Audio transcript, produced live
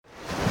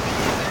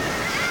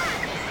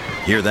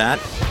Hear that?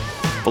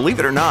 Believe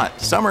it or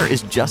not, summer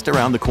is just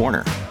around the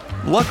corner.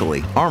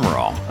 Luckily, Armor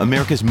All,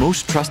 America's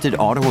most trusted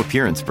auto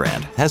appearance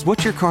brand, has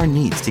what your car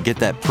needs to get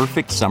that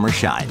perfect summer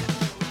shine.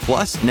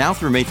 Plus, now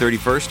through May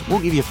 31st, we'll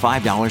give you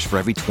 $5 for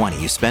every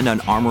 $20 you spend on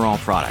Armor All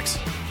products.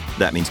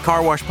 That means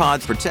car wash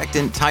pods,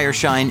 protectant, tire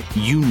shine,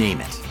 you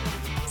name it.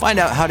 Find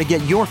out how to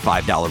get your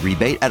 $5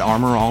 rebate at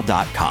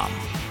armorall.com.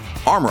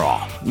 Armor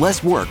All,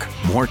 less work,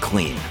 more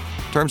clean.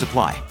 Terms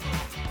apply.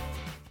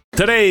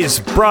 Today's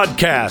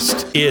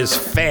broadcast is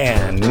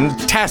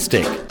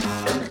fantastic.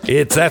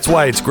 That's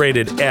why it's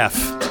graded F.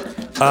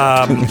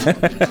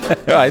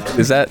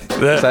 Is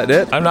that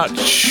it? I'm not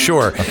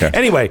sure. Okay.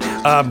 Anyway,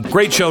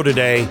 great show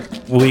today.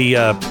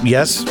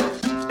 Yes,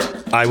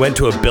 I went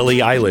to a Billie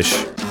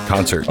Eilish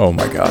concert. Oh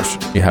my gosh.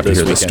 You have to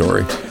hear this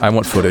story. I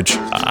want footage.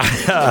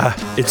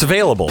 It's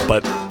available,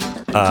 but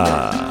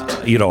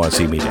you don't want to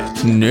see me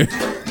dance.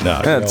 No,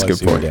 that's a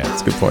good point.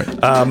 That's a good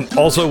point.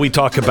 Also, we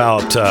talk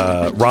about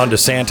Ron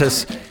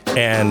DeSantis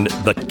and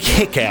the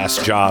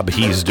kick-ass job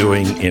he's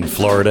doing in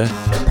Florida.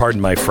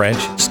 Pardon my French.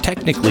 It's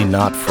technically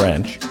not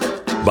French,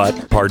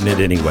 but pardon it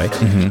anyway.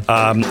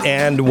 Mm-hmm.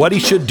 And what he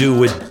should do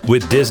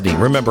with Disney.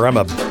 Remember, I'm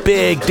a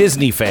big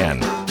Disney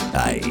fan.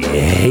 I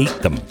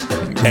hate them.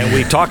 And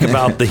we talk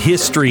about the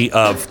history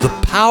of the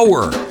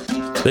power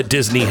that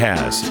Disney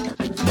has.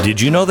 Did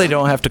you know they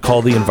don't have to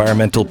call the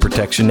Environmental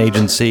Protection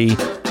Agency?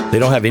 They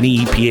don't have any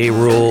EPA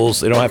rules.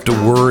 They don't have to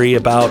worry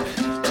about,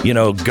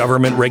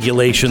 government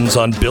regulations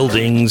on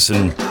buildings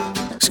and...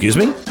 Excuse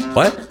me?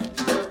 What?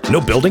 No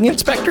building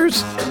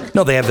inspectors?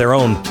 No, they have their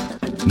own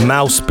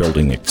mouse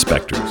building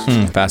inspectors.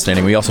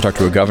 Fascinating. We also talked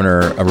to a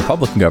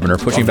Republican governor,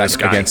 pushing back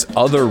against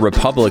other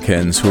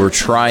Republicans who are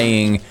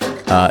trying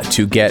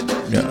to get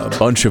a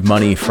bunch of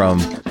money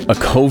from a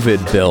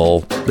COVID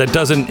bill.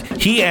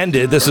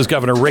 This is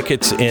Governor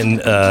Ricketts in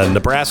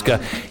Nebraska.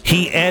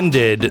 He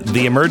ended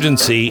the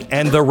emergency,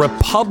 and the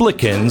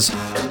Republicans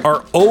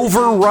are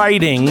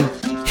overriding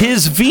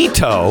his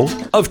veto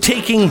of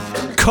taking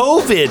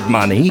COVID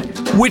money,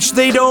 which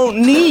they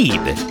don't need.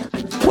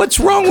 What's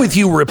wrong with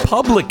you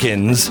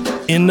Republicans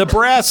in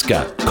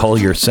Nebraska? Call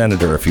your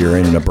senator if you're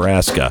in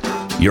Nebraska,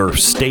 your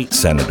state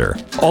senator.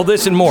 All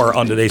this and more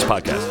on today's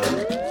podcast.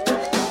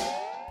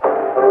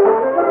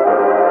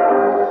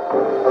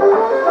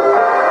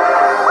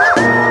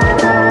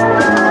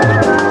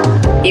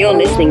 You're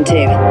listening to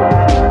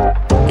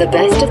the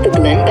best of the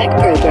Glenn Beck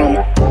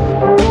program.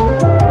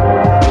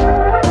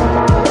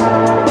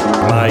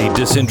 My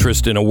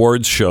disinterest in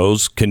awards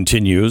shows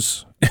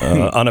continues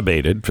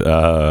unabated.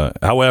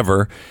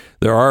 However,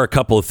 there are a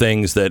couple of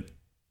things that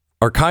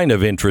are kind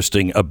of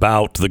interesting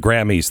about the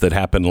Grammys that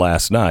happened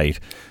last night.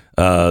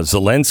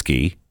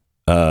 Zelensky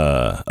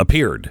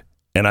appeared,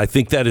 and I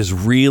think that is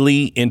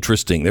really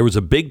interesting. There was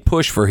a big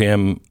push for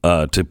him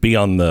to be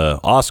on the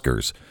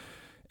Oscars,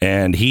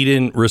 and he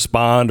didn't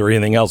respond or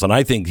anything else. And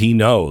I think he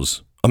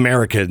knows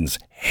Americans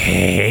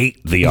hate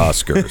the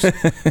Oscars,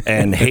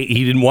 and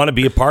he didn't want to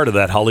be a part of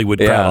that Hollywood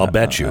crowd. I'll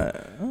bet you.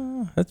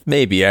 That's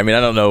maybe. I mean, I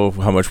don't know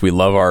how much we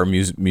love our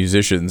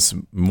musicians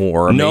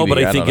more. No,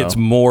 maybe. but I think it's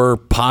more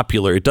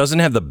popular. It doesn't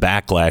have the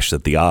backlash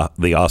that the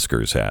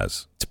Oscars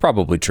has. It's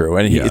probably true,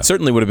 and it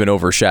certainly would have been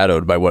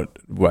overshadowed by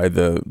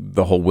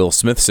the whole Will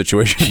Smith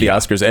situation at the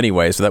Oscars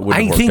anyway. So that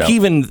wouldn't work out. I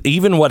think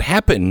even what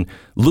happened,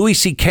 Louis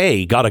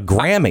C.K. got a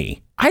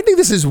Grammy. I think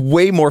this is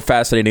way more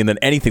fascinating than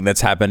anything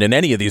that's happened in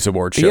any of these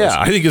award shows. Yeah,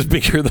 I think it's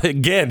bigger than,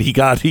 again, he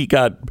got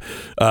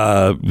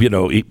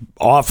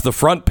off the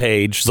front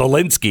page,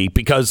 Zelensky,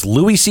 because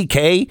Louis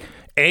C.K.,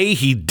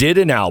 he did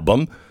an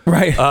album.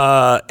 Right.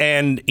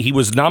 And he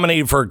was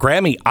nominated for a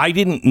Grammy. I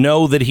didn't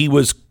know that it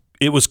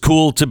was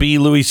cool to be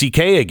Louis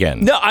C.K.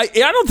 again. No, I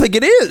don't think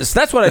it is.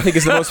 That's what I think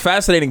is the most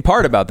fascinating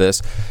part about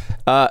this.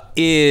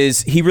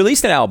 Is he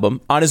released an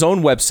album on his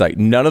own website.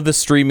 None of the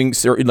streaming,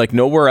 like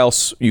nowhere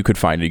else you could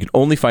find it. You could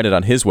only find it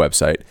on his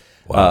website.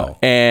 Wow.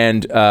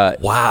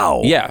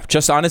 Wow. Yeah,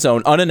 just on his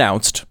own,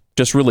 unannounced,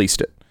 just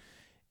released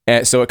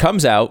it. So it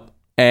comes out,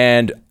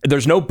 and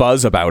there's no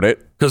buzz about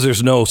it. Because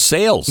there's no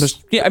sales.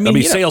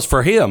 Sales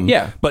for him.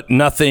 Yeah. But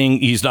nothing,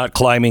 he's not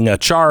climbing a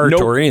chart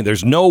or anything.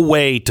 There's no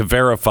way to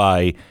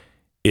verify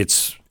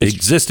its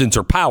existence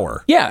or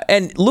power. Yeah,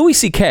 and Louis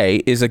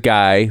C.K. is a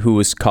guy who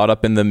was caught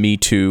up in the Me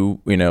Too,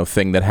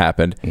 thing that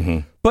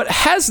happened, but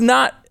has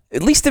not,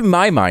 at least in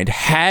my mind,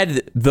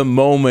 had the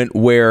moment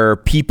where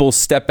people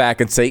step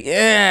back and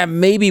say,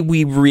 maybe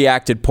we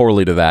reacted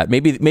poorly to that.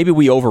 Maybe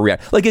we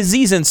overreact. Like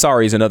Aziz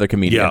Ansari is another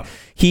comedian. Yeah.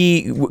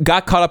 He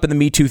got caught up in the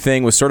Me Too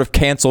thing, was sort of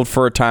canceled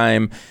for a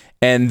time.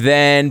 And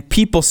then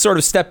people sort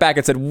of stepped back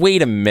and said,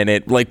 wait a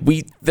minute, like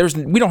we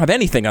don't have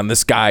anything on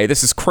this guy.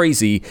 This is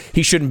crazy.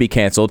 He shouldn't be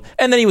canceled.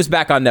 And then he was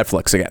back on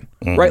Netflix again,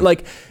 right?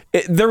 Like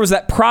there was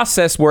that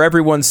process where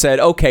everyone said,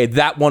 okay,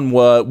 that one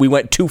we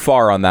went too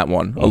far on that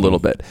one a little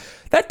bit.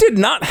 That did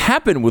not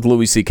happen with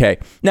Louis C.K.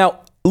 Now,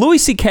 Louis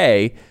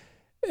C.K.,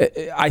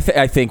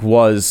 I think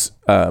was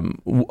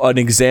an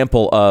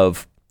example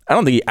of, I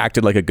don't think he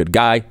acted like a good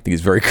guy. I think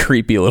he's very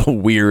creepy, a little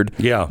weird.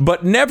 Yeah.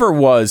 But never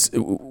was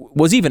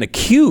even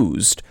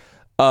accused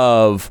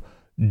of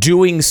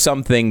doing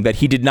something that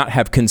he did not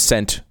have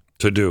consent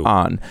to do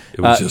on.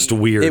 It was just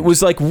weird. It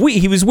was like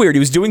he was weird. He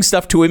was doing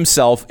stuff to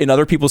himself in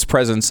other people's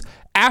presence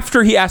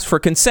after he asked for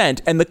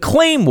consent. And the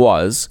claim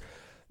was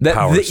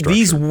that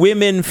these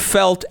women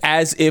felt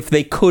as if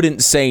they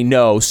couldn't say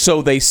no,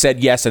 so they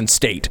said yes and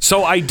stayed.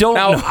 So I don't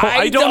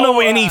know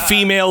any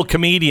female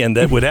comedian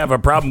that would have a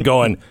problem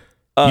going,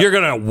 you're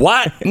going to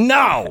what?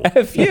 No.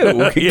 F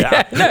you.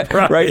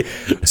 Yeah. Right.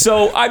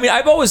 So, I mean,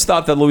 I've always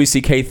thought the Louis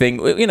C.K. thing,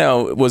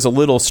 was a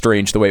little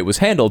strange the way it was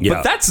handled,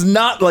 but that's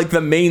not like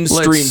the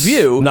mainstream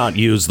view. Not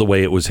used the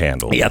way it was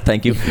handled. Yeah,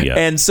 thank you. Yeah.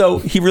 And so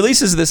he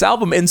releases this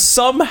album and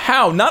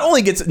somehow not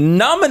only gets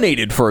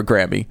nominated for a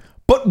Grammy,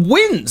 but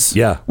wins.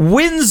 Yeah.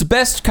 Wins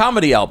Best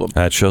Comedy Album.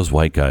 That shows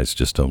white guys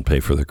just don't pay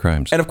for their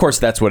crimes. And of course,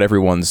 that's what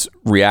everyone's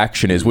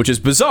reaction is, which is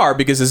bizarre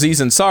because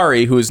Aziz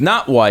Ansari, who is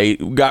not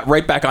white, got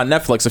right back on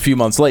Netflix a few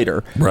months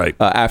later. Right.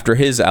 After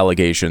his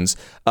allegations.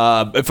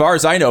 As far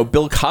as I know,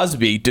 Bill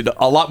Cosby did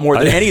a lot more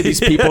than any of these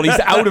people, and he's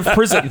out of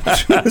prison.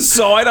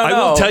 So I don't know.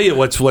 I will tell you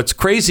what's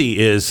crazy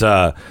is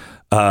I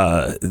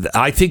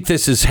think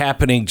this is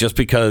happening just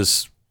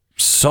because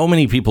so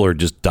many people are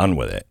just done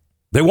with it.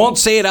 They won't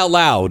say it out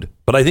loud,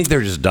 but I think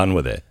they're just done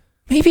with it.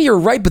 Maybe you're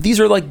right, but these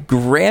are like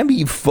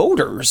Grammy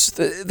voters.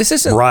 This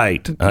isn't...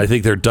 Right. I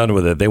think they're done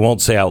with it. They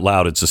won't say out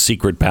loud. It's a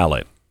secret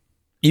ballot.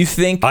 You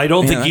think... I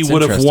don't think he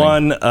would have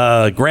won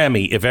a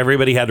Grammy if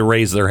everybody had to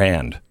raise their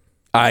hand.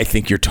 I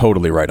think you're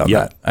totally right on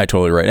that. I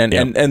totally right.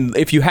 And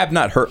if you have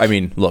not heard... I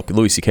mean, look,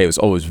 Louis C.K. was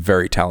always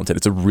very talented.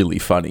 It's a really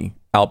funny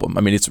album.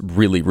 I mean, it's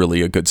really,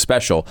 really a good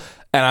special.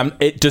 And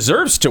it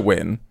deserves to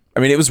win. I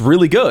mean, it was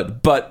really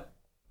good, but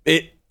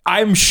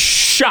I'm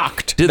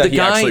shocked that he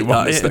actually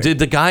won this thing. Did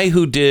the guy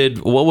who did,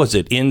 what was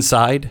it,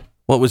 Inside?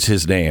 What was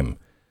his name?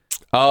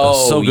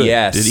 Oh, so good.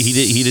 yes.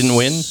 He didn't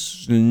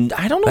win?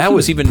 I don't know that if he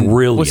was even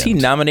brilliant. Was he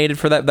nominated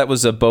for that? That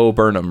was a Bo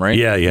Burnham, right?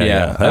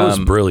 Yeah. That was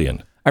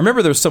brilliant. I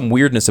remember there was some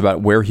weirdness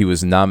about where he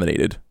was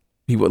nominated.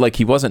 He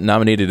wasn't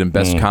nominated in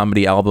Best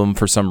Comedy Album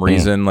for some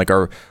reason, like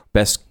our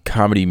Best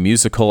Comedy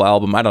Musical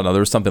Album. I don't know. There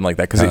was something like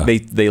that because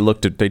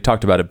they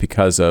talked about it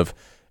because of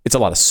it's a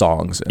lot of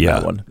songs in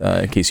that one.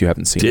 In case you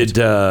haven't seen it.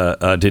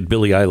 Did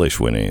Billie Eilish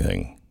win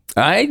anything?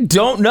 I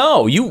don't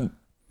know.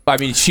 I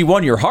mean, she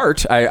won your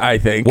heart. I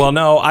think. Well,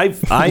 no,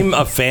 I'm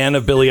a fan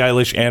of Billie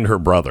Eilish and her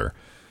brother.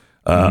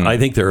 I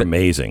think they're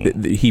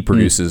amazing. He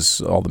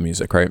produces all the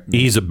music, right?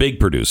 He's a big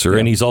producer,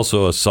 and he's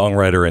also a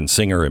songwriter and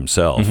singer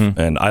himself.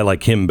 And I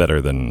like him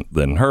better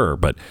than her.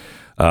 But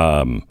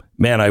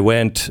man, I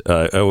went.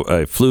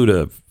 I flew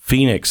to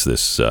Phoenix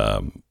this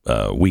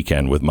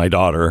weekend with my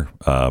daughter,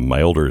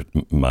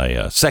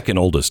 my second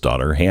oldest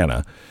daughter,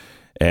 Hannah,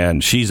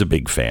 and she's a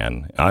big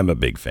fan. I'm a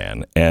big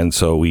fan, and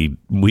so we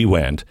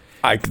went.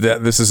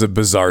 This is a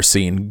bizarre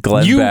scene.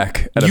 Glenn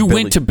Beck. You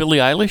went to Billie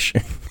Eilish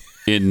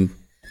in.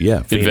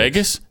 Yeah, in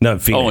Vegas? No, in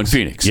Phoenix. Oh, in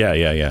Phoenix.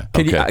 Yeah.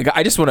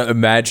 I just want to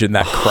imagine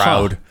that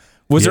crowd.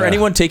 Was there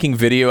anyone taking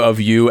video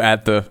of you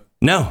at the?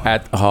 No.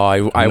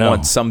 I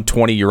want some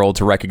 20-year-old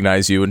to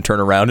recognize you and turn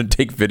around and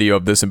take video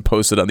of this and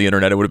post it on the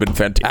internet. It would have been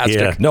fantastic.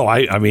 Yeah. No,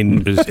 I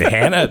mean,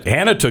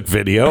 Hannah took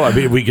video. I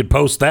mean, we could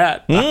post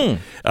that.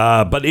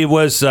 But it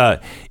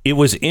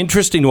was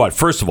interesting to watch.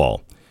 First of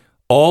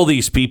all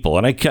these people,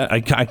 and I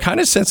kind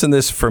of sensing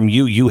this from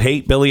you. You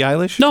hate Billie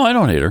Eilish? No, I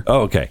don't hate her.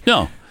 Oh, okay.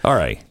 No. All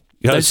right.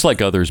 I just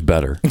like others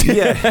better.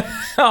 Yeah.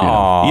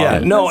 Aww. Yeah.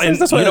 No, and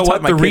that's you know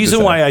what? The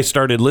reason why I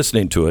started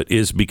listening to it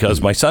is because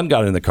my son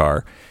got in the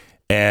car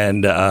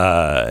and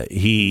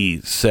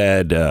he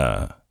said,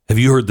 have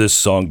you heard this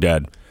song,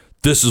 Dad?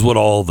 This is what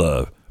all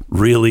the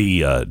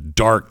really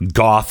dark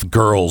goth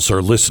girls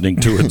are listening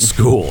to in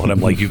school. And I'm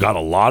like, you got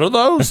a lot of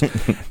those?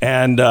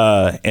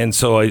 And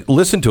so I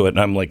listened to it and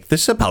I'm like,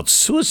 this is about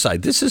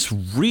suicide. This is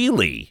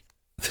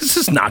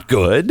not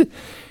good.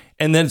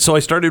 And then so I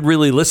started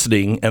really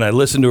listening and I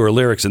listened to her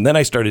lyrics and then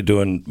I started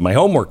doing my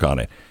homework on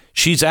it.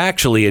 She's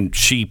actually, and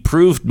she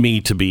proved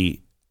me to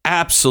be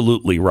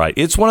absolutely right.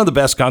 It's one of the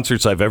best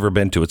concerts I've ever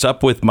been to. It's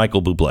up with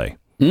Michael Bublé.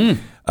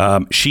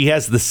 She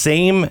has the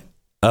same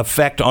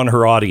effect on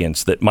her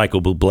audience that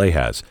Michael Bublé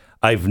has.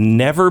 I've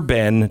never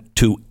been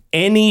to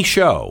any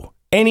show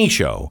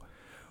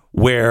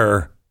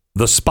where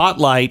the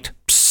spotlight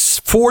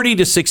 40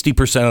 to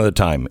 60% of the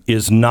time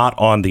is not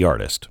on the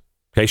artist.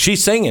 Okay,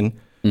 she's singing.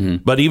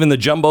 But even the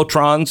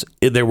Jumbotrons,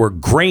 they were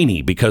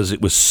grainy because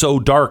it was so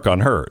dark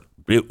on her.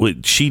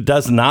 She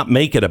does not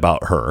make it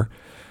about her,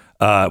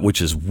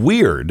 which is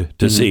weird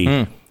to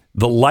see.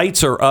 The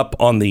lights are up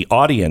on the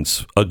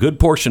audience a good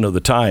portion of the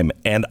time,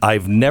 and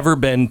I've never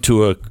been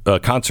to a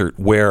concert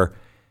where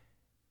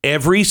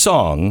every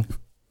song,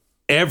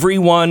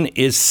 everyone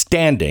is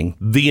standing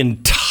the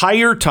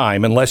entire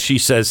time, unless she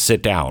says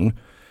sit down.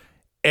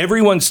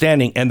 Everyone's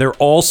standing, and they're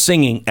all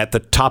singing at the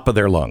top of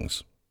their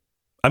lungs.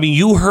 I mean,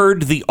 you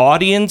heard the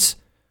audience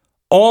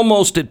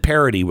almost at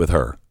parity with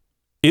her.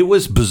 It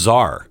was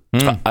bizarre.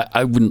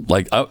 I wouldn't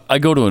like. I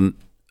go to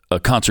a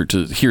concert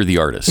to hear the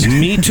artist.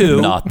 Me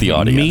too. Not the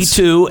audience. Me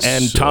too.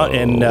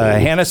 And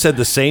Hannah said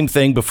the same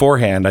thing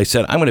beforehand. I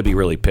said, I'm going to be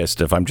really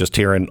pissed if I'm just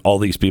hearing all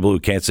these people who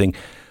can't sing.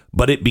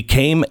 but it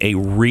became a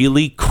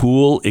really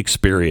cool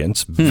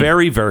experience.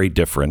 Very, very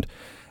different.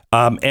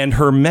 And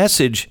her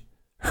message,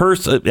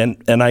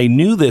 and I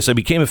knew this, I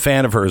became a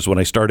fan of hers when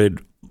I started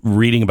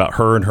reading about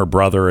her and her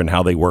brother and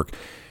how they work.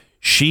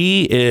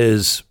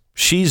 She's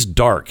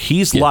dark.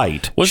 He's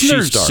light. Wasn't there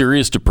dark.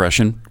 serious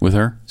depression with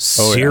her?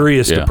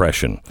 Serious Yeah.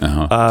 depression.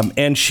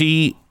 And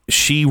she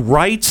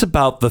writes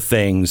about the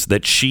things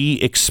that she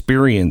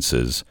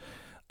experiences,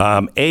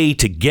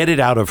 to get it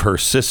out of her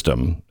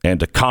system and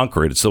to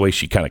conquer it. It's the way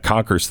she kind of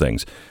conquers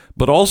things.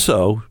 But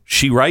also,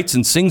 she writes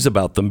and sings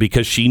about them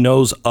because she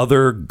knows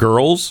other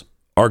girls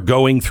are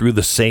going through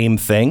the same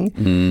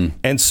thing.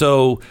 And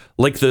so,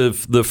 like,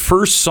 the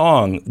first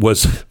song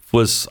was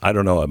I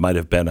don't know, it might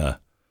have been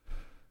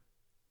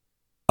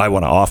I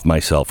Want to Off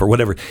Myself or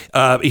whatever.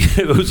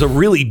 It was a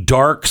really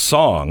dark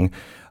song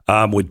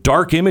with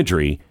dark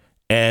imagery.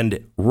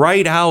 And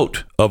right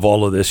out of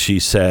all of this, she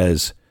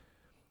says,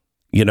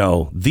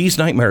 these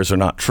nightmares are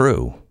not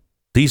true.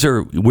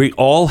 We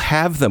all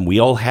have them. We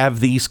all have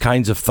these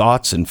kinds of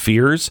thoughts and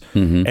fears,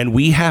 and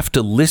we have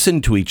to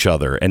listen to each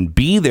other and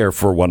be there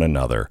for one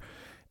another.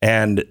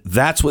 And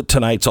that's what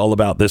tonight's all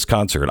about, this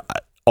concert.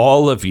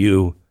 All of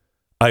you,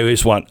 I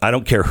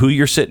don't care who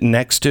you're sitting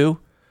next to,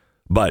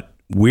 but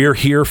we're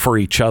here for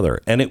each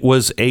other. And it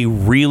was a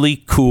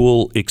really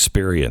cool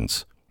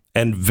experience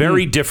and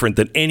very different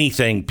than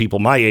anything people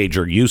my age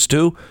are used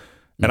to.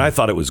 And I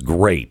thought it was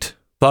great.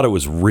 Thought it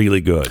was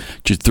really good.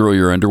 Did you throw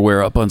your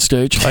underwear up on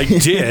stage? I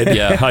did.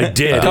 Yeah. I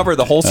did. Cover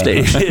the whole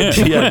stage.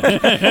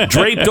 Yeah.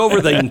 Draped over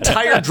the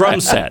entire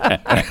drum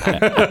set,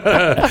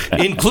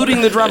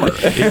 including the drummer.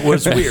 It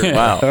was weird.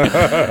 Wow.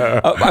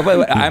 By the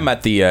way, I'm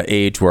at the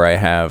age where I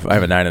have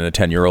a 9 and a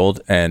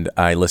 10-year-old, and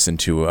I listen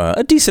to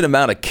a decent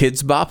amount of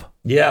Kids Bop.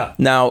 Yeah.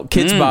 Now,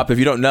 Kids Bop, if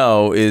you don't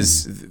know,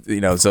 is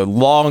it's a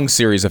long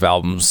series of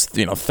albums,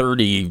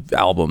 30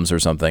 albums or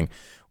something,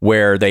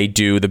 where they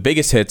do the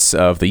biggest hits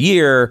of the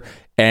year.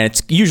 And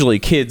it's usually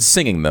kids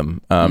singing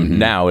them.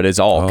 Now it is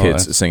all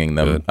kids singing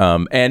them.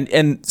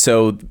 And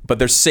so, but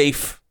they're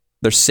safe.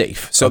 They're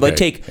safe. So they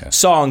take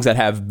songs that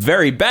have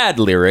very bad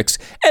lyrics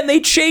and they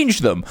change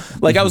them.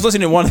 Like I was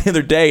listening to one the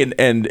other day,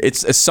 and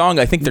it's a song.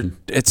 I think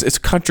it's a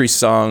country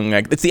song.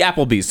 It's the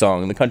Applebee's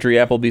song, the country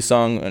Applebee's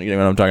song. You know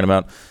what I'm talking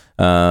about?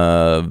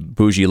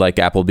 Bougie like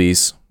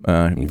Applebee's.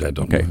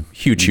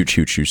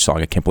 Huge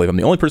song. I can't believe I'm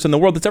the only person in the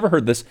world that's ever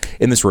heard this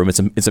in this room.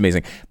 It's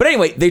amazing. But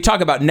anyway, they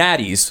talk about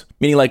natties,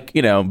 meaning like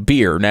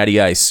beer,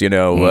 natty ice,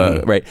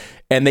 right?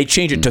 And they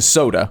change it to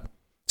soda.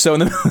 So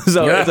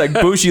it's like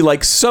bougie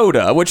like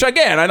soda, which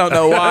again I don't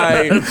know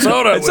why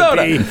soda.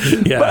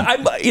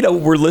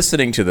 But we're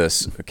listening to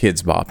this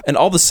Kids Bop, and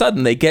all of a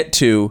sudden they get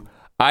to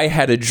 "I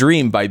Had a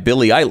Dream" by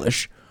Billie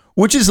Eilish,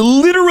 which is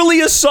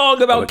literally a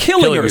song about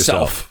killing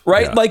yourself,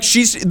 right? Yeah. Like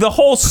the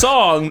whole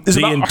song is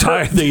about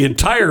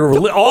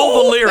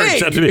all the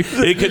lyrics.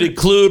 It could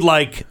include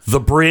like the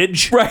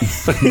bridge, right?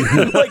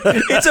 Like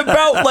it's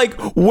about like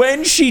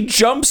when she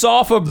jumps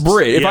off a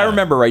bridge. If I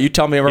remember right, you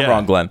tell me if I'm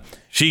wrong, Glenn.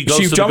 She goes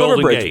to the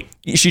Golden Gate.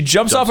 She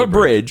jumps off a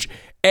bridge.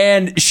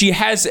 And she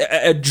has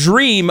a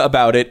dream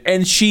about it,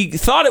 and she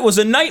thought it was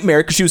a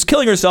nightmare because she was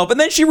killing herself, and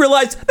then she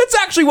realized that's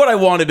actually what I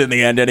wanted in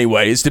the end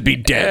anyway, is to be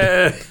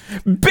dead.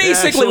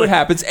 Basically what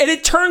happens, and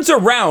it turns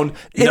around.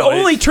 It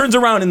only turns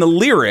around in the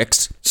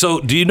lyrics.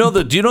 So do you know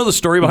the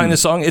story behind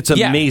this song? It's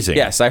amazing.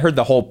 Yes, I heard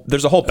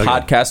there's a whole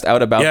podcast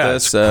out about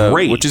this,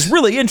 great. Which is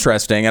really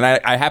interesting, and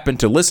I happened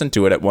to listen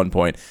to it at one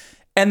point.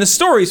 And the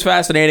story's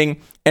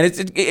fascinating, and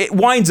it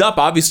winds up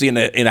obviously in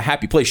a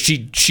happy place.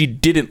 She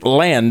didn't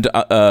land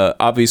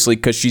obviously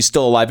because she's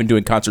still alive and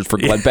doing concerts for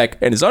Glenn Beck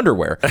and his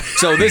underwear.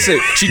 So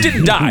she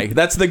didn't die.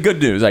 That's the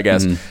good news, I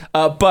guess.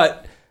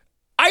 But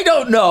I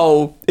don't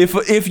know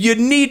if you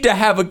need to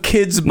have a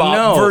Kids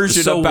Bop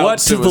version about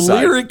suicide. What do the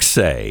lyrics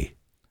say?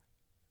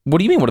 What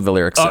do you mean? What do the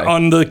lyrics say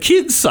on the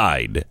kids'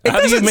 side?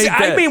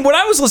 I mean, when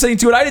I was listening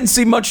to it, I didn't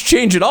see much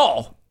change at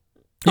all.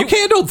 I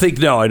don't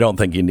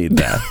think you need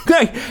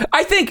that.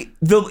 I think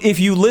if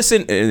you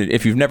listen,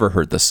 if you've never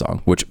heard this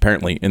song, which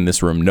apparently in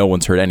this room no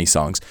one's heard any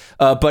songs,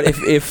 but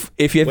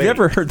if you've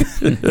never heard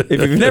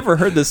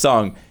this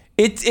song,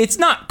 it's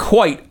not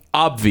quite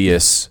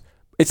obvious.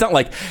 It's not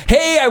like,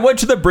 hey, I went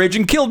to the bridge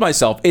and killed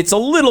myself. It's a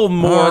little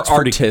more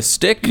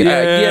artistic,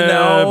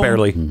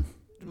 barely.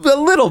 A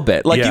little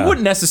bit. Like you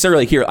wouldn't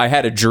necessarily hear, I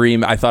had a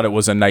dream, I thought it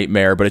was a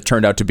nightmare, but it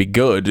turned out to be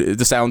good.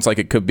 It sounds like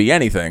it could be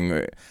anything.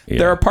 Yeah.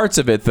 There are parts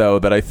of it, though,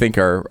 that I think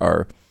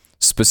are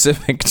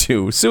specific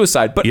to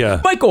suicide, but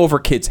might go over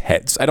kids'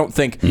 heads. I don't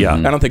think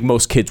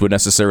most kids would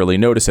necessarily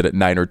notice it at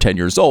 9 or 10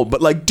 years old.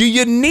 But like, do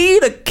you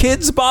need a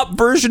Kids Bop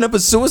version of a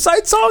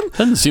suicide song?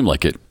 Doesn't seem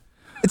like it.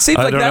 It seems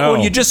like that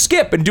one you just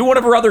skip and do one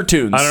of her other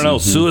tunes. I don't know.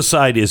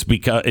 Suicide has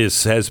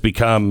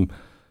become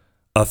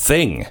a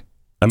thing.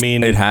 I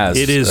mean, it has.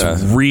 It is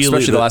really,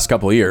 especially the last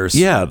couple of years.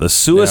 Yeah, the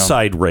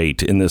suicide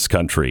rate in this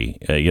country.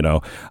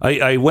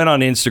 I went on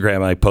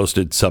Instagram. I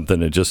posted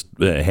something and just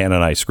Hannah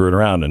and I screwed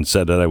around and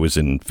said that I was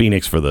in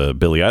Phoenix for the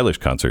Billie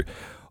Eilish concert.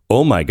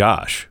 Oh my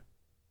gosh,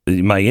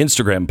 my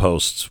Instagram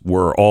posts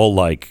were all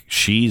like,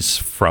 she's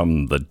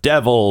from the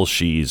devil.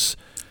 She's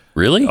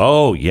Really?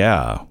 Oh,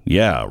 yeah.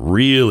 Yeah.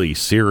 Really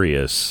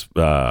serious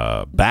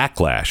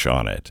backlash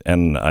on it.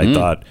 And I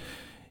thought,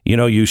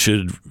 you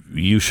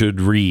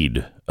should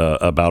read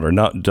about her,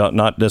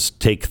 not just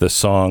take the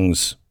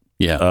songs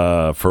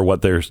for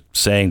what they're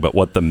saying, but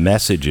what the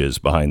message is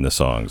behind the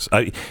songs.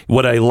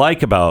 What I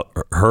like about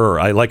her,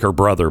 I like her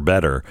brother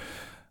better.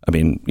 I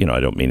mean,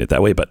 I don't mean it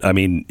that way, but I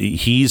mean,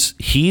 he's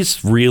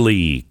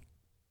really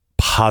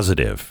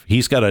positive.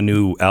 He's got a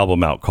new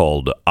album out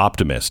called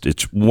Optimist.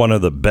 It's one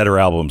of the better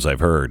albums I've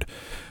heard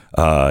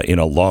in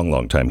a long,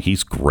 long time.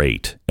 He's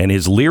great. And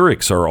his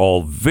lyrics are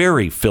all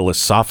very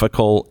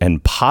philosophical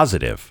and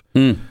positive.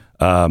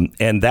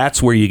 And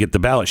that's where you get the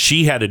balance.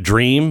 She had a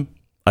dream.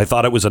 I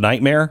thought it was a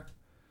nightmare.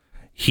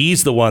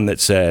 He's the one that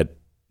said,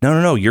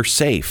 no, you're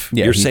safe.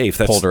 Yeah, you're he safe.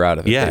 Pulled her out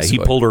of it. Yeah, basically.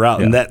 he pulled her out.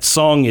 Yeah. And that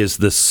song is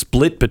the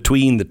split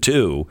between the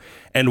two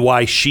and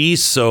why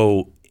she's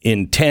so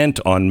intent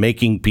on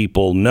making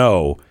people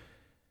know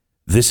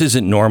this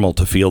isn't normal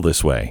to feel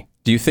this way.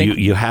 Do you think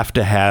you have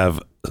to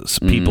have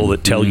people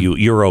that tell you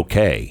you're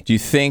okay? Do you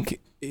think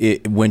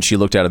when she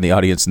looked out in the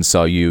audience and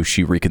saw you,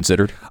 she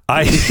reconsidered?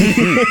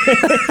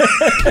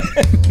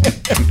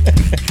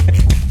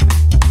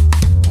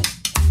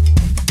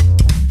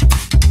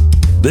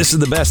 This is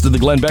the best of the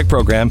Glenn Beck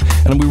program,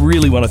 and we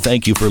really want to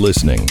thank you for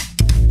listening.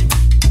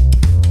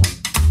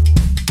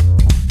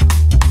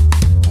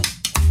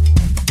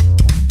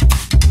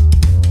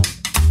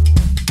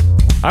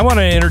 I want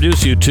to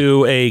introduce you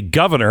to a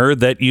governor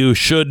that you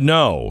should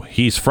know.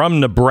 He's from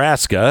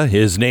Nebraska.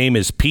 His name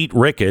is Pete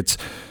Ricketts,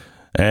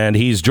 and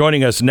he's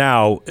joining us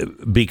now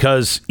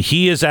because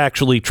he is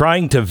actually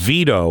trying to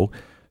veto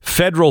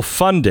federal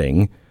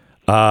funding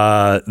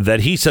that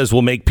he says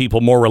will make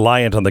people more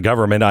reliant on the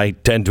government. I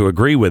tend to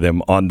agree with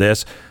him on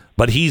this,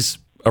 but he's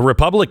a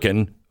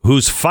Republican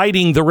who's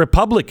fighting the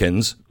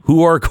Republicans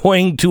who are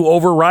going to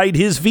override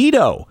his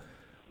veto.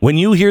 When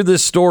you hear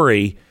this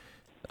story,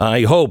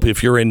 I hope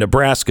if you're in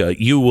Nebraska,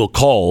 you will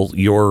call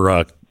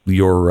your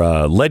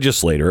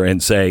legislator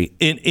and say,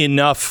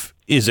 enough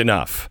is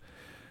enough.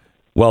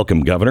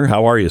 Welcome, Governor.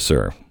 How are you,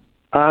 sir?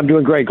 I'm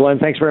doing great, Glenn.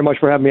 Thanks very much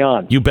for having me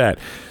on. You bet.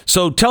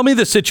 So tell me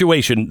the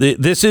situation.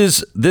 This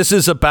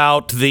is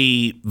about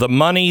the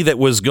money that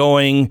was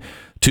going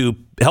to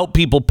help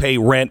people pay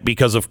rent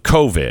because of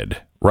COVID,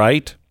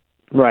 right?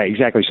 Right,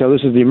 exactly. So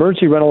this is the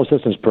Emergency Rental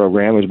Assistance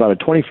Program. It was about a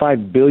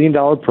 $25 billion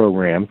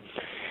program.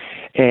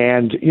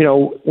 And,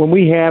 when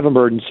we have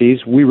emergencies,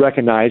 we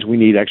recognize we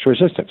need extra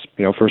assistance.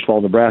 First of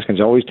all, Nebraskans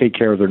always take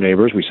care of their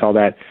neighbors. We saw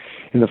that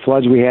in the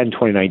floods we had in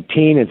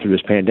 2019 and through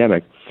this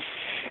pandemic.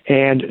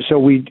 And so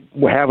we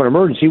have an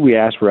emergency, we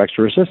ask for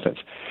extra assistance.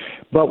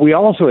 But we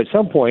also at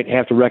some point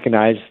have to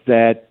recognize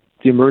that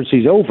the emergency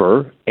is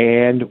over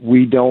and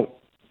we don't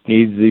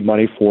need the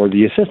money for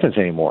the assistance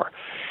anymore.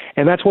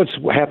 And that's what's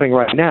happening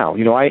right now.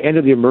 I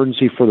ended the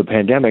emergency for the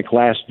pandemic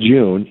last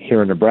June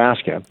here in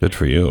Nebraska. Good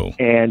for you.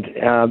 And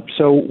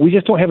so we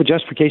just don't have a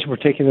justification for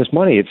taking this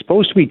money. It's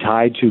supposed to be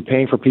tied to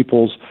paying for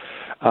people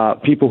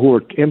who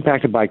are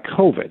impacted by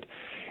COVID.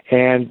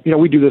 And,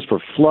 we do this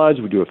for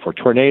floods, we do it for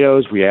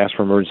tornadoes, we ask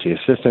for emergency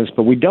assistance,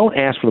 but we don't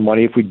ask for the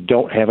money if we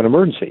don't have an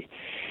emergency.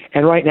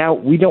 And right now,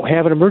 we don't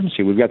have an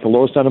emergency. We've got the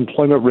lowest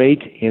unemployment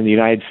rate in the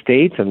United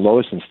States and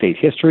lowest in state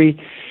history.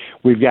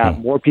 We've got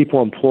more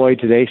people employed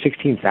today,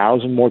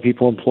 16,000 more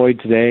people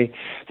employed today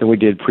than we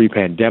did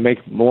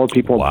pre-pandemic, more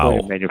people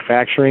employed in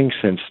manufacturing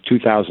since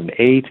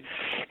 2008.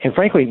 And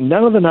frankly,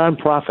 none of the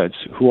nonprofits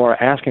who are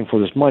asking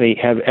for this money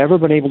have ever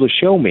been able to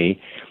show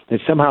me that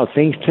somehow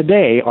things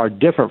today are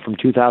different from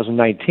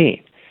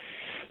 2019.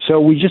 So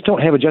we just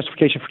don't have a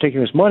justification for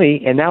taking this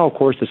money. And now, of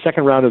course, the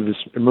second round of this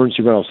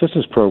emergency rental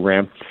assistance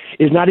program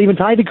is not even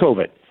tied to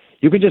COVID.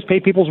 You can just pay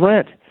people's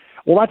rent.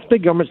 Well, that's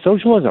big government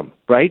socialism,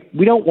 right?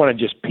 We don't want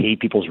to just pay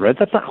people's rent.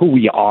 That's not who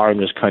we are in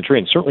this country,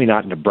 and certainly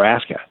not in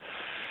Nebraska.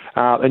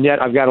 And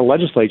yet I've got a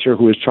legislature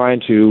who's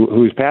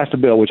passed a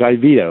bill, which I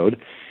vetoed,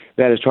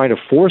 that is trying to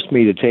force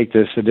me to take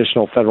this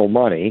additional federal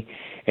money.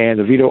 And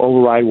the veto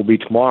override will be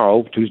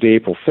tomorrow, Tuesday,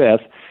 April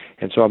 5th.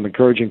 And so I'm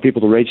encouraging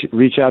people to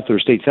reach out to their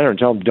state senator and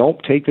tell them, don't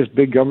take this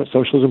big government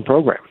socialism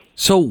program.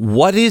 So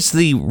what is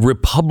the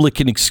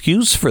Republican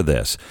excuse for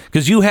this?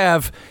 Because you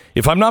have,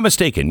 if I'm not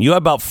mistaken, you have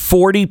about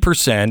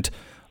 40%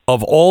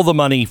 of all the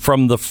money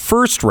from the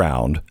first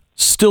round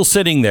still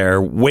sitting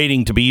there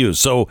waiting to be used.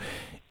 So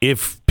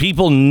if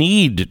people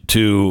need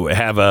to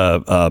have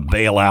a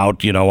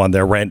bailout, on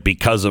their rent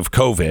because of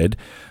COVID,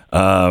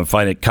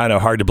 find it kind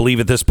of hard to believe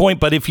at this point.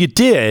 But if you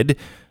did,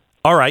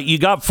 all right, you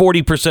got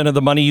 40% of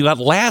the money you got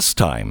last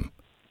time.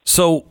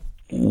 So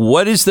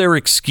what is their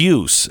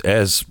excuse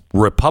as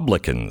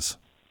Republicans?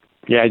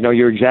 Yeah, no,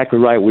 you're exactly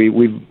right. We've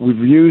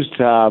used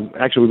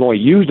we've only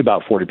used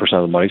about 40%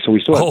 of the money, so we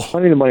still have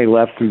plenty of money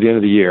left through the end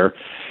of the year.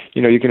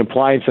 You can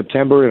apply in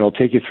September, and it'll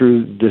take you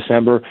through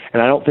December.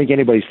 And I don't think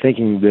anybody's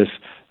thinking this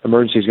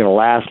emergency is going to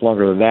last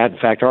longer than that. In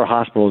fact, our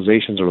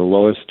hospitalizations are the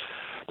lowest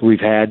we've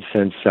had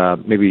since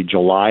maybe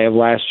July of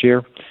last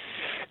year.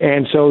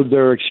 And so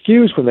their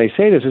excuse when they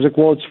say this is like,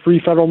 well, it's free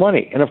federal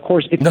money. And of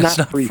course, it's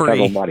not free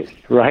federal money,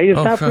 right?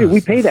 It's not free. We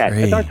pay that.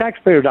 It's our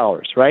taxpayer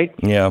dollars, right?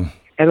 Yeah. And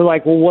they're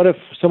like, well, what if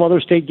some other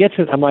state gets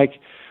it? I'm like,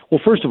 well,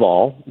 first of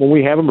all, when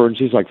we have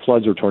emergencies like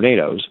floods or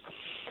tornadoes,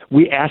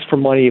 we ask for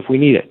money if we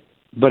need it.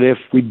 But if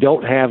we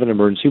don't have an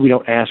emergency, we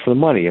don't ask for the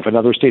money. If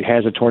another state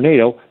has a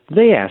tornado,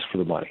 they ask for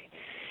the money.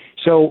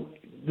 So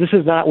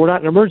we're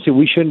not an emergency.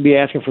 We shouldn't be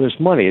asking for this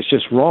money. It's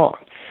just wrong.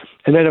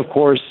 And then, of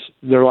course,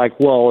 they're like,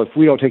 well, if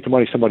we don't take the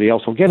money, somebody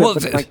else will get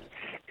it.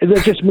 But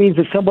that just means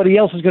that somebody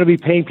else is going to be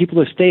paying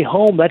people to stay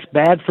home. That's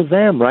bad for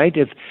them, right?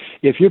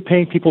 If you're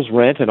paying people's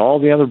rent and all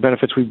the other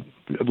benefits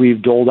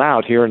we've doled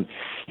out here in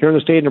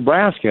the state of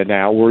Nebraska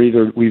now, we've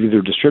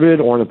either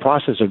distributed or in the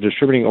process of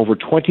distributing over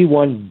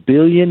 $21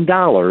 billion.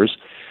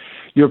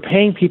 You're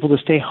paying people to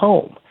stay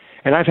home.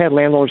 And I've had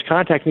landlords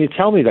contact me to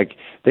tell me, like,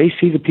 they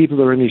see the people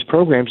that are in these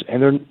programs,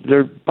 and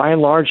they're by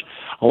and large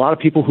a lot of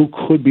people who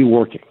could be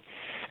working.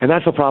 And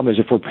that's the problem, is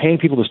if we're paying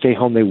people to stay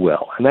home, they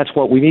will. And that's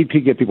what we need to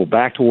get people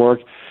back to work.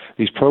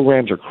 These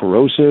programs are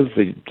corrosive.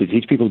 They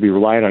teach people to be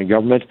reliant on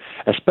government,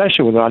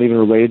 especially when they're not even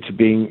related to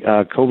being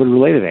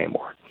COVID-related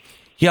anymore.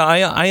 Yeah,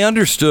 I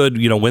understood,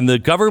 when the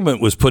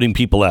government was putting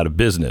people out of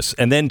business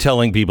and then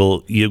telling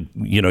people, you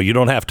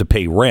don't have to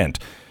pay rent.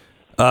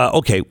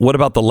 Okay, what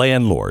about the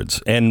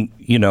landlords? And,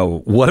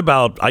 what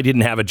about I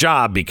didn't have a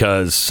job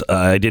because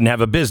I didn't have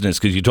a business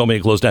because you told me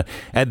to close down?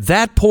 At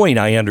that point,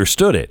 I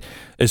understood it,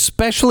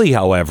 especially,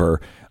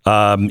 however,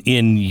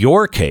 in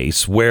your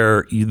case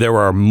where there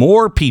are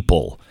more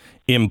people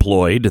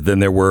employed than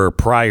there were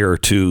prior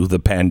to the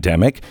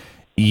pandemic.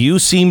 You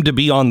seem to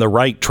be on the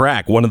right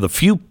track. One of the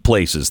few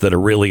places that are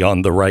really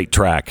on the right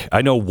track.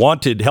 I know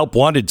help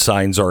wanted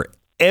signs are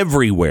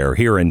everywhere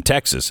here in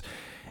Texas.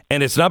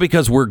 And it's not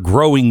because we're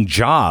growing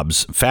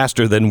jobs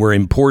faster than we're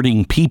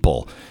importing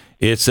people.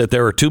 It's that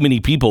there are too many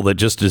people that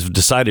just have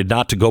decided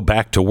not to go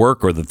back to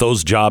work, or that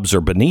those jobs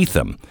are beneath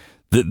them.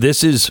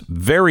 This is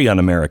very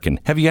un-American.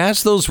 Have you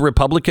asked those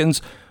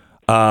Republicans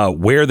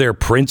where their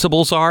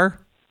principles are?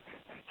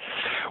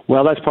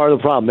 Well, that's part of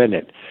the problem, isn't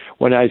it?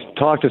 When I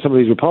talk to some of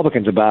these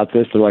Republicans about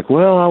this, they're like,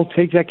 well, I'll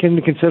take that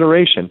into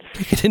consideration.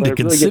 Take it into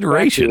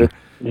consideration?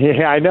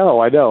 Yeah, I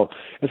know.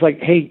 It's like,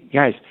 hey,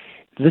 guys,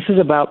 this is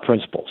about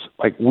principles.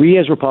 Like, we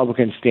as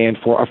Republicans stand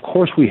for, of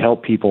course, we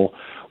help people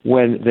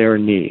when they're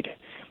in need.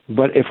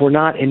 But if we're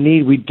not in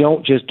need, we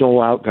don't just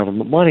dole out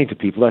government money to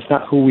people. That's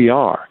not who we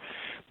are.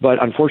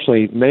 But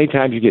unfortunately, many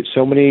times you get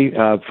so many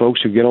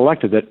folks who get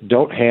elected that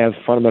don't have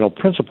fundamental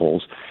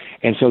principles,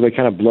 and so they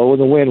kind of blow in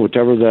the wind,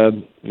 whichever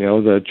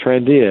the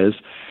trend is,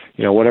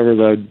 whatever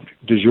the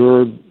du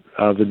jour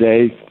of the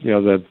day,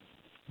 the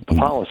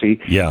policy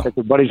that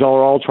the buddies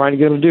are all trying to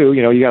get them to do.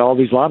 You got all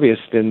these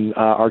lobbyists in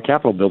our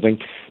Capitol building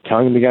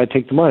telling them they got to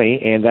take the money,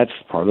 and that's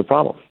part of the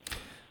problem.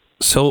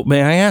 So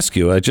may I ask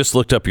you, I just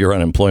looked up your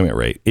unemployment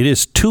rate. It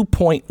is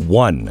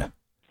 2.1.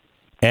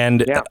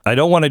 And I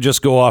don't want to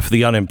just go off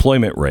the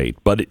unemployment rate,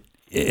 but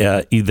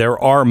there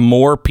are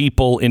more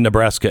people in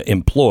Nebraska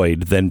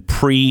employed than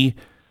pre-pandemic.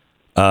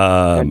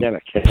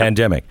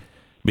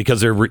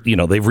 Because they've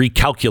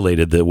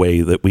recalculated the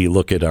way that we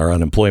look at our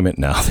unemployment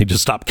now. They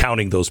just stopped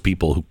counting those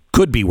people who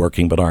could be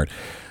working but aren't.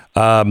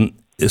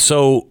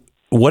 So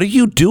what are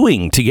you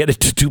doing to get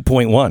it to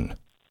 2.1?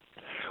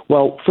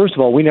 Well, first of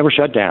all, we never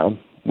shut down.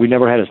 We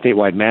never had a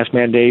statewide mask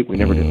mandate. We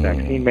never did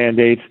vaccine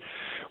mandates.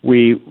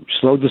 We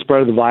slowed the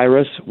spread of the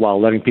virus while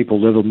letting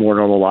people live a more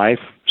normal life,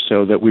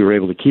 so that we were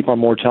able to keep our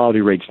mortality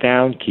rates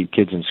down, keep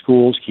kids in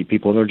schools, keep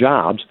people in their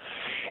jobs.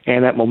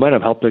 And that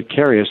momentum helped to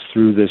carry us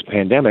through this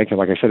pandemic. And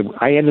like I said,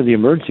 I ended the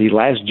emergency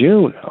last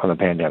June on the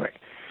pandemic.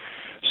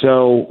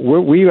 So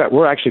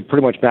we're actually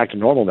pretty much back to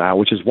normal now,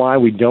 which is why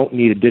we don't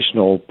need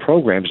additional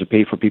programs to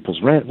pay for people's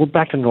rent. We're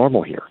back to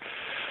normal here.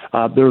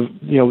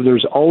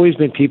 There's always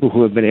been people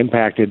who have been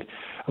impacted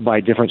by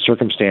different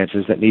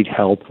circumstances that need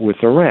help with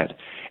their rent.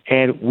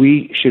 And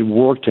we should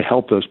work to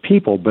help those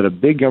people. But a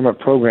big government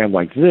program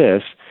like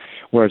this,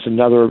 where it's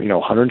another,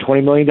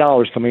 $120 million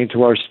coming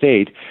into our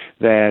state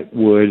that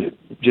would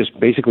just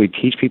basically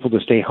teach people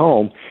to stay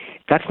home,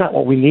 that's not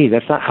what we need.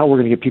 That's not how we're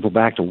going to get people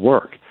back to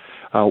work.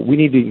 We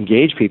need to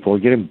engage people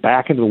and get them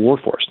back into the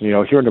workforce.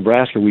 Here in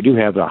Nebraska, we do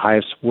have the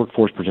highest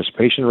workforce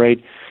participation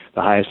rate,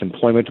 the highest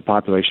employment to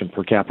population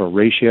per capita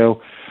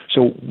ratio.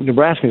 So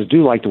Nebraskans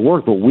do like to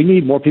work, but we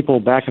need more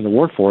people back in the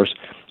workforce,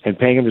 and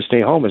paying them to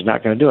stay home is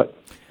not going to do it.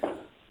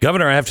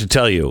 Governor, I have to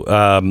tell you,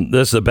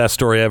 this is the best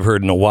story I've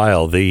heard in a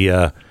while.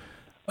 The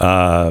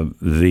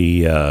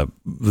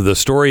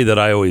story that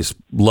I always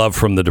loved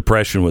from the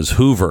Depression was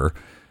Hoover.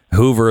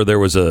 There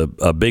was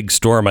a big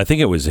storm. I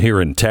think it was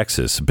here in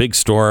Texas, a big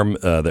storm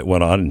that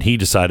went on, and he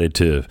decided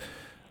to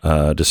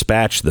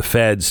dispatch the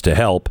feds to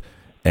help.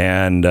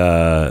 And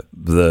the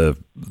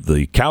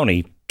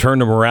county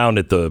turned them around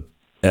at the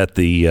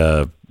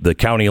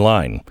county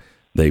line.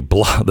 They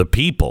the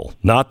people,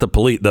 not the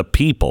police, the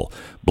people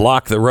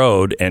blocked the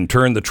road and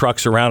turned the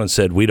trucks around and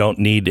said, "We don't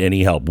need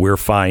any help. We're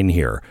fine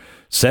here."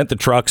 Sent the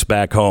trucks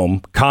back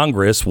home.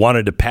 Congress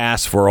wanted to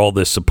pass for all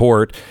this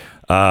support.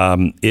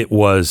 It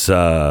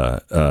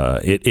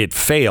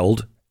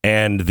failed,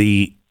 and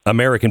the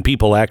American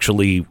people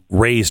actually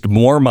raised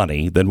more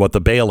money than what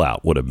the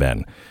bailout would have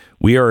been.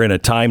 We are in a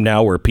time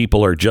now where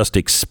people are just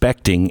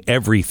expecting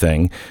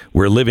everything.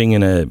 We're living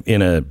in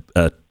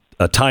a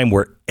time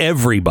where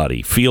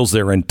everybody feels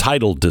they're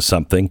entitled to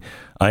something.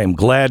 I am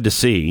glad to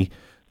see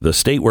the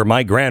state where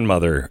my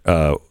grandmother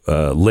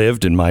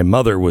lived and my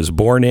mother was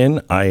born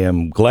in. I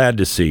am glad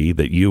to see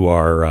that you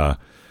are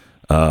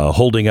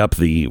holding up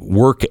the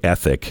work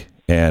ethic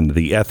and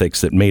the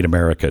ethics that made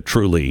America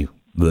truly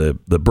the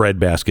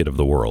breadbasket of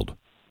the world.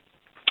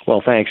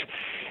 Well, thanks.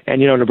 And,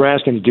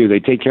 Nebraskans do. They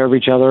take care of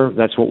each other.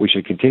 That's what we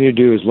should continue to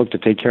do, is look to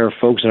take care of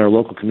folks in our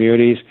local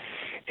communities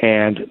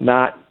and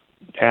not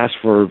ask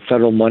for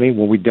federal money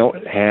when we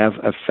don't have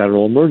a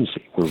federal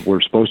emergency.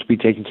 We're supposed to be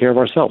taking care of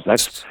ourselves.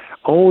 That's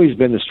always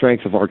been the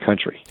strength of our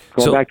country.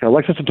 Going back to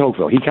Alexis de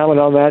Tocqueville, he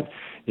commented on that,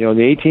 in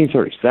the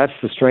 1830s. That's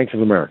the strength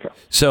of America.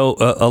 So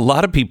a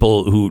lot of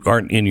people who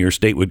aren't in your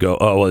state would go,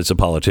 "Oh, well, as a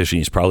politician,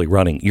 he's probably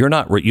running." You're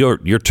not.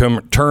 You're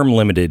term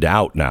limited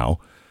out now.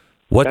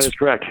 That is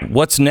correct.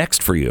 What's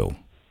next for you?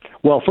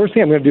 Well, first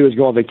thing I'm going to do is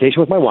go on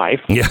vacation with my wife.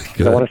 Yeah,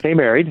 I want to stay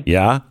married.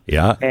 Yeah.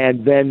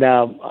 And then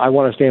I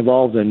want to stay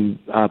involved in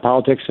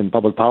politics and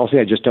public policy.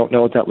 I just don't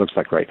know what that looks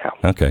like right now.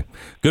 Okay.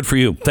 Good for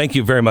you. Thank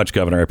you very much,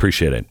 Governor. I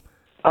appreciate it.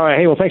 All right.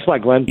 Hey, well, thanks a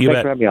lot, Glenn.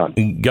 Thanks for having me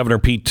on. Governor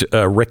Pete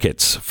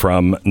Ricketts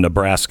from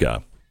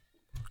Nebraska.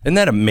 Isn't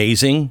that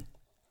amazing?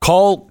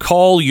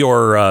 Call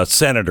your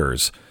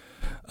senators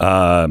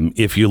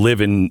if you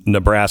live in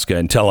Nebraska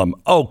and tell them,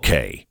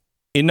 okay,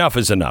 enough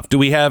is enough. Do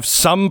we have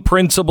some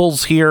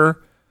principles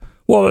here?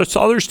 Well,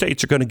 other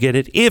states are going to get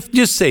it.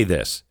 Just say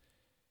this.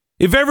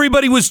 If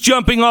everybody was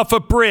jumping off a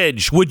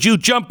bridge, would you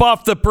jump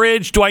off the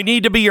bridge? Do I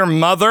need to be your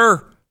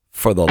mother?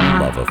 For the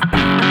love of Pete.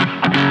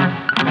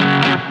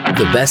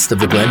 The best of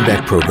the Glenn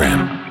Beck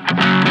program.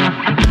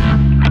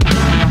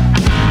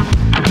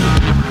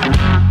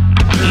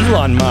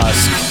 Elon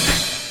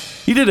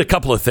Musk, he did a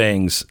couple of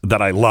things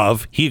that I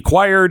love. He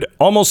acquired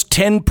almost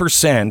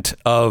 10%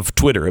 of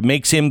Twitter. It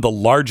makes him the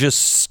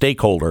largest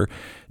stakeholder.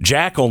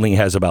 Jack only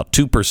has about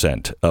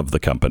 2% of the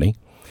company.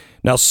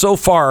 Now, so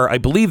far, I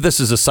believe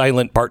this is a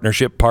silent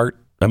partnership part.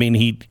 I mean,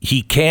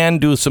 he can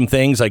do some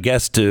things, I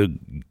guess, to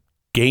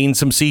gain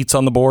some seats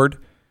on the board.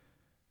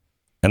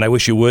 And I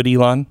wish you would,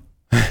 Elon,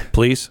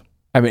 please.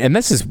 I mean, and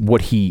this is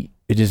what it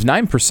is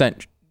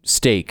 9%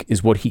 stake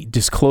is what he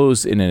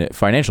disclosed in a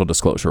financial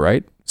disclosure,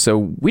 right?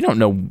 So we don't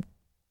know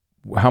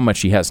how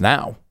much he has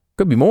now.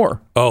 Could be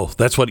more. Oh,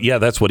 that's what he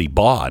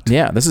bought.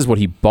 Yeah, this is what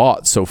he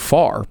bought so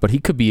far, but he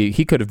could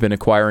have been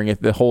acquiring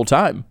it the whole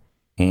time.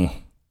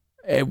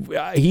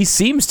 He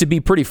seems to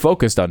be pretty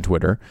focused on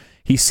Twitter.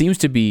 He seems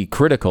to be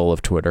critical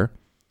of Twitter,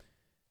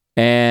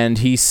 and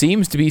he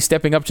seems to be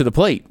stepping up to the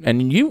plate.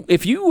 And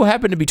if you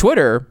happen to be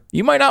Twitter,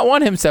 you might not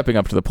want him stepping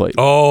up to the plate.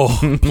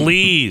 Oh,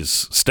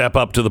 please step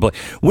up to the plate.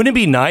 Wouldn't it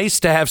be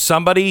nice to have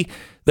somebody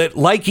that,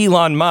 like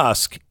Elon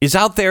Musk, is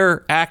out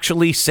there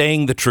actually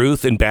saying the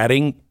truth and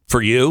batting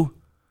for you?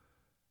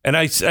 And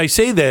I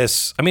say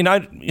this, I mean,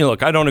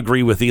 look, I don't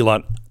agree with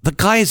Elon. The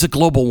guy is a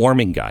global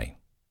warming guy,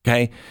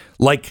 okay?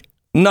 Like,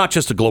 not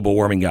just a global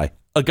warming guy,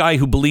 a guy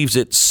who believes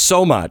it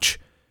so much,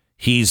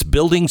 he's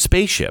building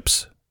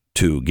spaceships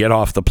to get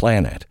off the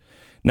planet.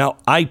 Now,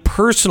 I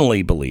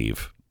personally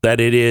believe that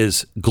it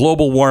is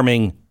global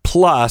warming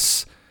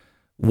plus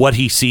what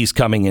he sees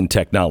coming in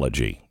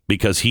technology,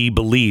 because he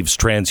believes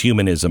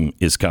transhumanism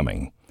is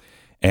coming.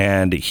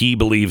 And he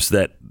believes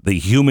that the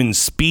human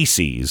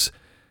species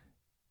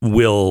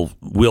will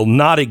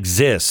not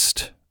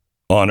exist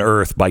on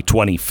Earth by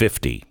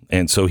 2050.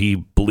 And so he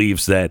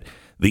believes that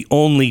the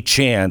only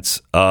chance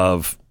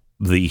of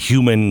the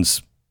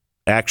humans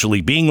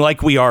actually being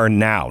like we are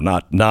now,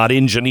 not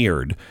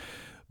engineered,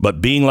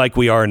 but being like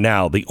we are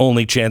now, the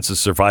only chance of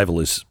survival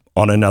is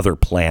on another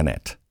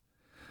planet.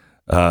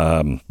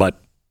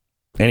 But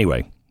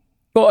anyway.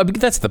 Well, I mean,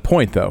 that's the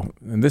point, though.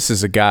 And this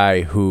is a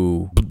guy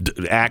who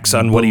acts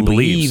on what he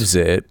believes.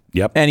 It.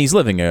 Yep. And he's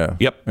living an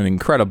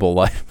incredible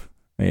life.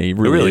 He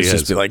really is.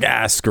 Just be like,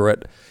 screw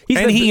it.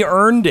 He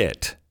earned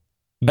it.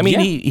 I mean,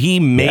 he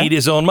made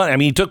his own money. I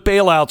mean, he took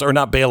bailouts, or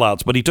not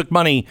bailouts, but he took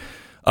money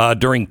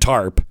during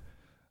TARP,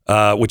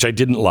 which I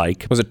didn't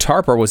like. Was it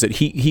TARP, or was it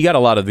he got a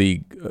lot of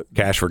the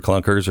cash for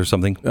clunkers or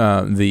something?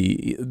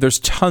 There's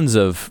tons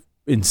of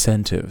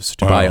incentives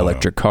to buy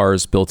electric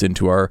cars built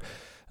into our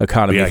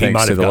economy. Yeah, he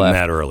might have gotten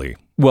that early.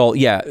 Well,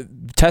 yeah,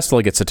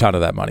 Tesla gets a ton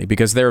of that money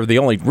because they're the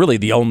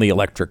only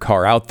electric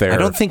car out there. I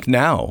don't think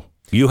now.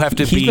 You have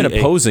to He's been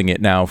opposing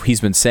it now.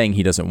 He's been saying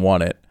he doesn't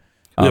want it.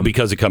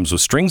 Because it comes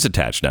with strings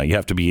attached now. You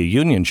have to be a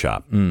union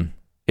shop. You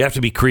have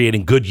to be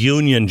creating good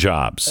union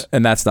jobs.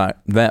 And that's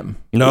not them.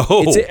 No.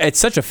 It's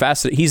such a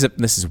fascinating...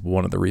 This is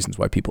one of the reasons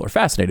why people are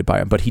fascinated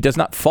by him, but he does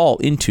not fall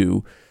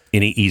into...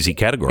 Any easy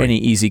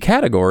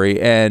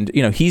category. And,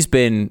 he's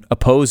been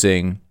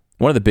opposing...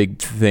 One of the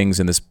big things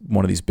in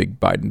one of these big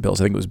Biden bills,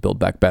 I think it was Build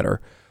Back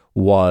Better,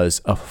 was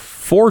a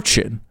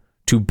fortune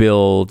to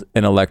build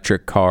an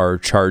electric car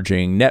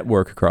charging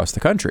network across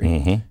the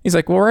country. He's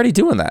like, well, we're already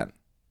doing that.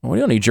 We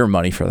don't need your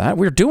money for that.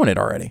 We're doing it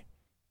already.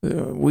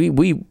 We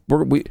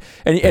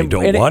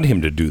don't want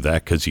him to do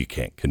that because you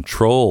can't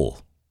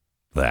control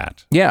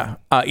that. Yeah.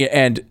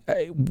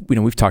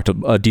 We've talked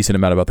a decent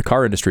amount about the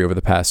car industry over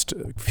the past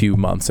few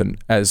months. And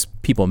as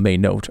people may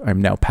note,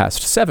 I'm now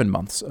past 7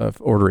 months of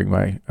ordering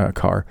my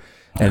car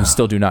and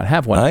still do not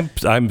have one.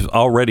 I'm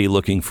already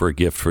looking for a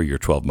gift for your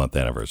 12-month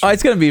anniversary.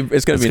 It's going to be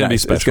nice.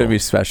 Special. It's going to be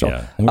special.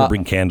 Yeah. I'm going to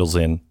bring candles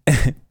in.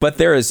 But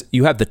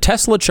you have the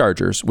Tesla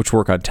chargers, which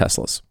work on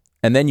Teslas.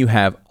 And then you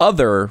have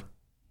other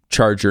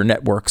charger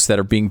networks that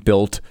are being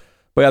built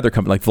by other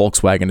companies, like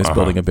Volkswagen is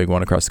building a big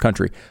one across the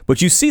country.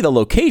 But you see the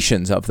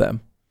locations of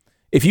them.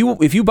 If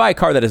you buy a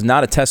car that is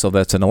not a Tesla,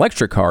 that's an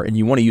electric car, and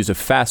you want to use a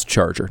fast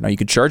charger, now you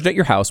could charge it at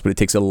your house, but it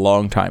takes a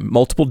long time,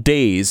 multiple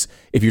days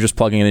if you're just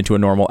plugging it into a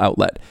normal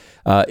outlet.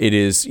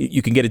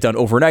 You can get it done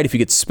overnight if you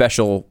get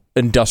special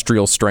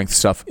industrial strength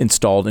stuff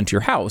installed into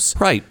your house.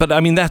 Right, but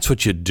I mean that's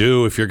what you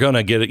do if you're going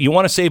to get it. You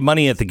want to save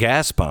money at the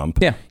gas pump.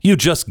 Yeah. You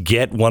just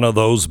get one of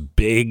those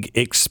big,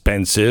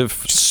 expensive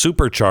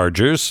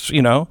superchargers,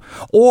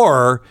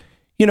 or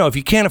if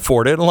you can't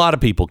afford it, a lot of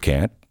people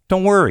can't.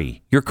 Don't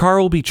worry. Your car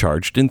will be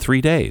charged in 3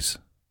 days.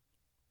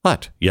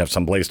 What? You have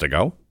someplace to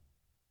go?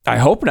 I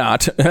hope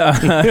not.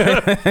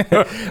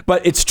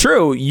 But it's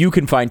true. You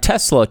can find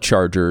Tesla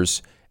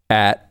chargers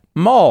at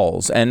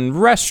malls and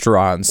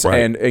restaurants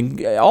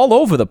and all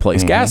over the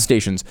place. Gas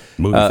stations.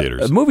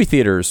 Movie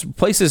theaters.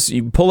 Places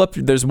you pull up.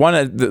 There's one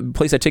at the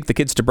place I take the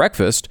kids to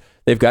breakfast.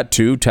 They've got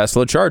 2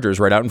 Tesla chargers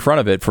right out in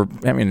front of it.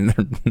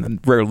 They're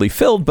rarely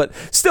filled, but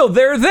still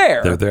they're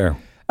there. They're there.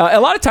 A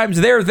lot of times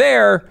they're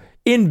there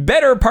in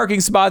better parking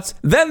spots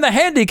than the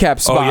handicap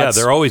spots. Oh, yeah,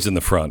 they're always in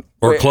the front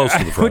or close to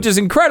the front. Which is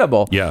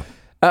incredible. Yeah.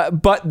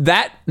 But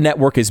that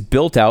network is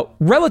built out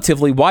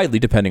relatively widely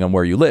depending on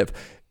where you live.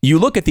 You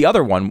look at the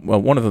other one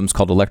of them is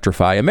called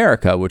Electrify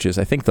America, which is,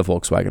 I think, the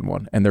Volkswagen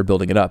one, and they're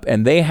building it up.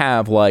 And they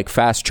have like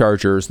fast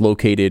chargers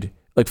located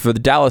like for the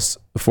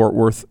Dallas-Fort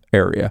Worth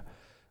area,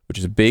 which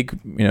is a big,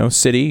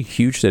 city,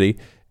 huge city.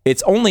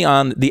 It's only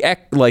on the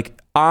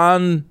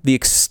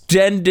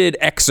extended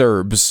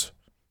exurbs,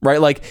 right?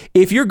 Like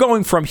if you're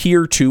going from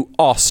here to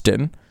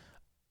Austin,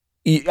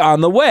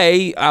 on the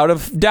way out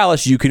of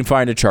Dallas, you can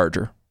find a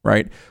charger,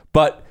 right?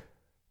 But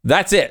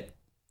that's it.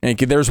 And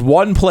there's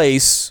one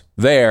place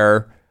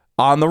there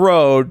on the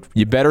road.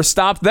 You better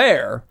stop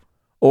there,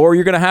 or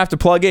you're going to have to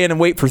plug in and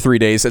wait for 3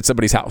 days at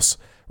somebody's house,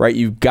 right?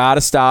 You've got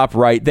to stop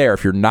right there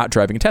if you're not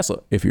driving a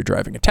Tesla. If you're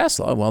driving a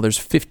Tesla, well, there's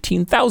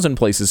 15,000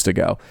 places to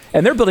go.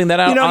 And they're building that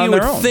out on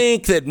their own. You would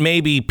think that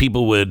maybe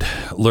people would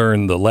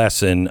learn the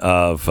lesson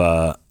of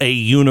a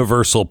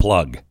universal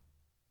plug.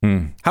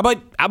 How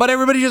about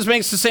everybody just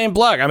makes the same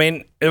plug? I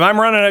mean, if I'm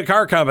running a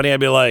car company,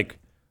 I'd be like,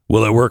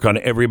 will it work on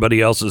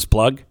everybody else's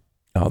plug?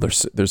 Oh,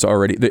 there's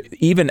already,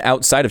 even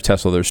outside of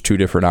Tesla, there's 2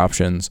 different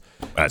options.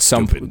 That's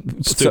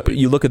stupid. So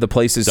you look at the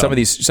places, some of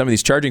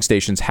these charging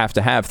stations have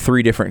to have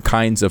 3 different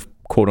kinds of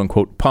quote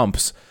unquote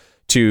pumps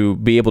to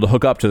be able to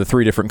hook up to the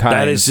 3 different kinds.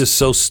 That is just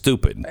so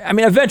stupid. I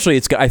mean,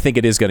 eventually I think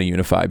it is going to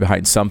unify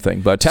behind something,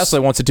 but Tesla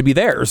wants it to be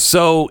theirs.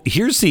 So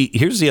here's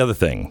the other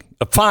thing.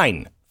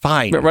 Fine.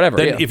 Whatever.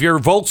 Then if you're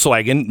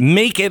Volkswagen,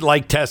 make it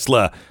like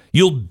Tesla.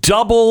 You'll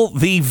double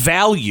the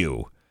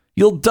value.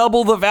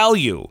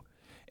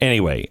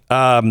 Anyway,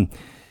 another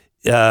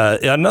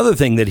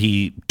thing that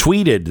he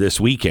tweeted this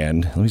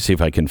weekend, let me see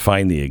if I can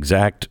find the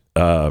exact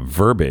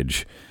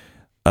verbiage.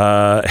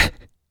 The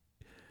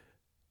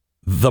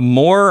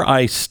more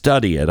I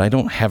study it, I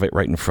don't have it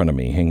right in front of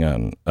me. Hang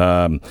on.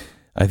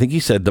 I think he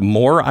said, the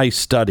more I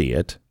study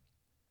it,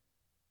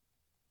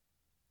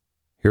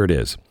 here it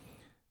is.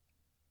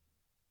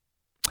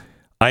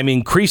 I'm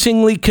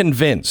increasingly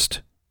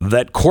convinced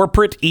that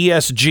corporate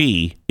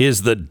ESG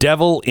is the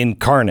devil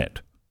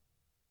incarnate.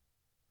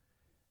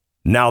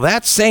 Now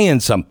that's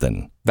saying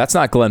something. That's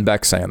not Glenn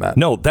Beck saying that.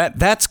 No,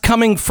 that's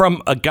coming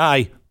from a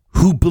guy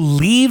who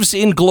believes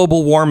in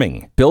global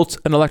warming. Built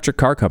an electric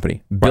car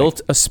company.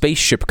 Built a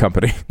spaceship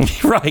company.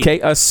 Right.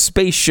 Okay, a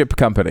spaceship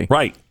company.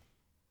 Right.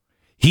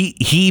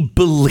 He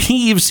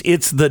believes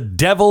it's the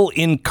devil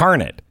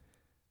incarnate.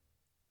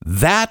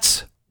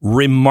 That's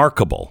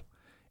remarkable.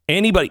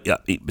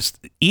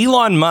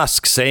 Elon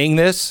Musk saying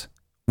this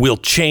will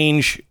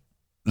change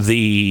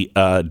the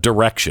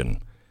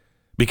direction.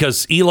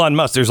 Because Elon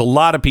Musk, there's a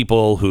lot of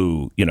people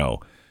who,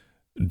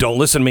 don't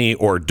listen to me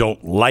or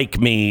don't like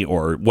me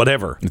or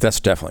whatever. That's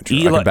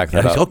definitely true. I can back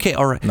that up. Okay,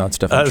 all right. No, it's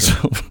definitely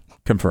true.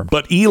 Confirmed.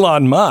 But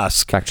Elon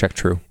Musk... Fact check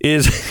true.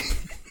 ...is...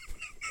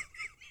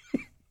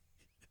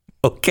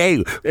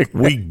 Okay,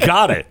 we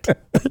got it.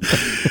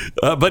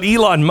 But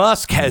Elon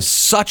Musk has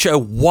such a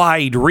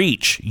wide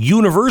reach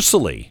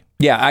universally.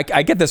 Yeah,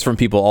 I get this from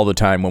people all the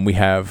time when we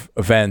have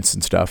events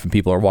and stuff and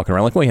people are walking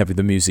around. Like when we have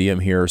the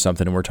museum here or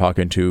something and we're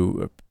talking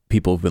to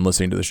people who've been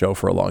listening to the show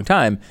for a long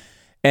time.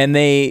 And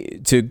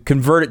to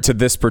convert it to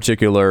this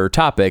particular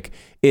topic,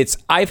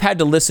 I've had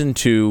to listen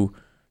to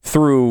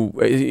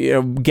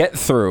get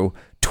through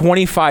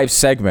 25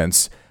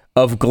 segments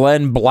of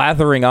Glenn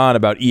blathering on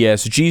about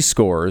ESG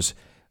scores.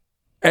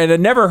 And I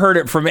never heard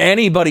it from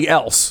anybody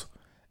else.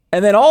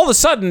 And then all of a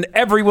sudden,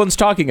 everyone's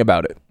talking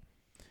about it.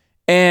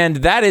 And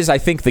that is, I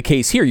think, the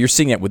case here. You're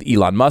seeing it with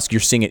Elon Musk. You're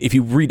seeing it if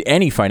you read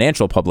any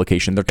financial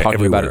publication. They're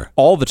talking about it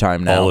all the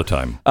time now. All the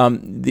time.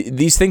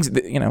 These things,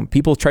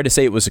 people try to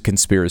say it was a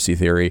conspiracy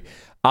theory.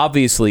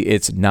 Obviously,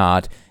 it's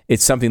not.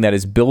 It's something that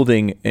is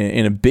building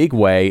in a big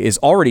way, is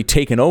already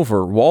taken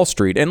over Wall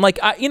Street. And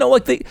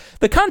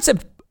the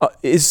concept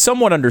is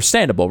somewhat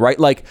understandable, right?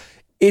 Like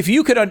if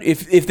you could,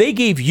 if they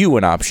gave you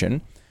an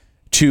option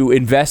to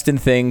invest in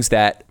things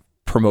that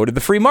promoted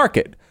the free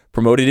market,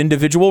 promoted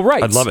individual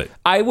rights. I'd love it.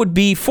 I would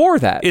be for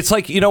that. It's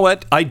like, you know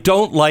what? I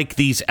don't like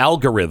these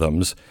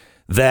algorithms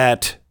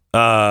that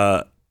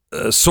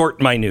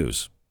sort my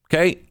news.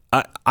 Okay?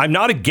 I'm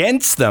not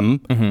against them.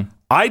 Mm-hmm.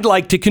 I'd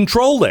like to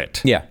control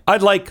it. Yeah.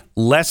 I'd like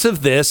less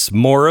of this,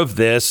 more of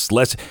this,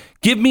 less.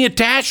 Give me a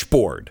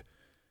dashboard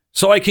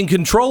so I can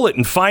control it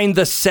and find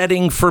the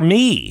setting for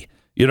me.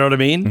 You know what I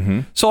mean? Mm-hmm.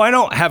 So I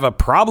don't have a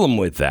problem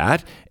with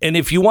that. And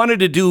if you wanted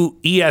to do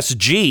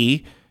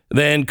ESG,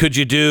 then could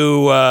you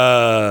do,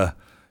 one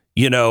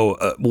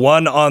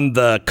on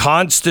the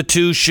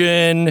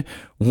Constitution,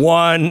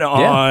 one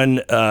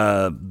on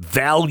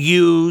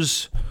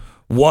values,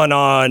 one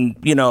on,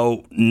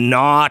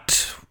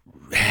 not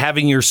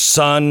having your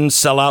son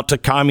sell out to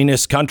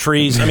communist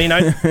countries. I mean,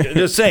 I'm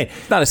just saying.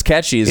 It's not as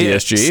catchy as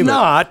ESG. It's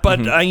not, but,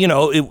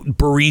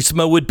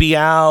 Burisma would be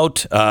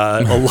out.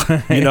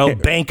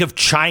 Bank of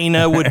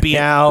China would be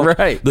out.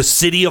 Right. The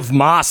city of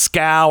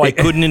Moscow, I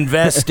couldn't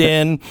invest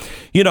in.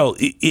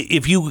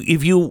 If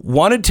you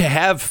wanted to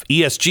have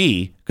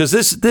ESG, because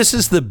this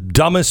is the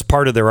dumbest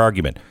part of their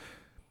argument.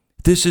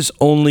 This is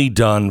only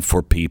done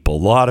for people. A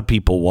lot of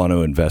people want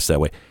to invest that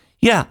way.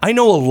 Yeah, I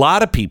know a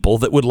lot of people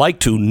that would like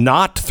to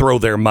not throw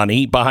their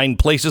money behind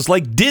places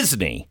like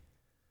Disney.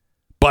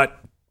 But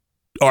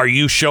are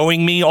you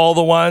showing me all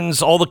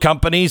the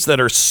companies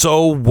that are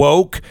so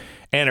woke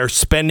and are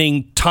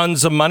spending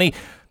tons of money?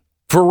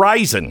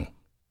 Verizon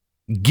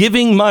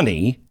giving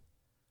money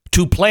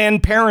to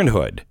Planned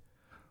Parenthood.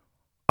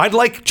 I'd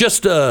like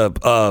just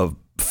a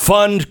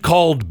fund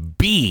called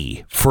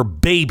B for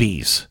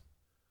babies.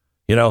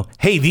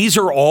 Hey, these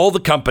are all the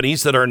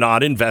companies that are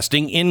not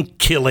investing in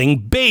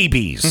killing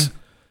babies.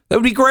 That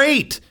would be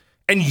great.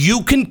 And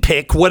you can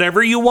pick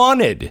whatever you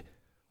wanted.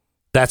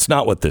 That's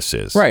not what this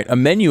is. Right. A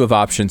menu of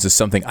options is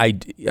something I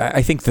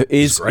think it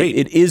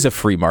is a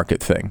free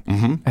market thing.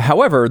 Mm-hmm.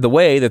 However, the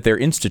way that they're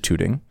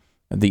instituting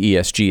the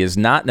ESG is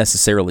not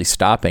necessarily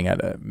stopping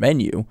at a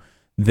menu.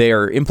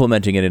 They're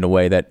implementing it in a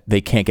way that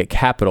they can't get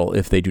capital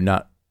if they do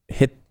not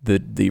hit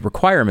the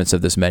requirements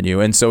of this menu.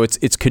 And so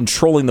it's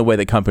controlling the way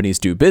that companies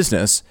do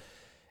business.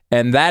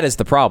 And that is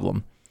the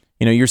problem.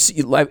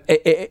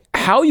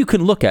 How you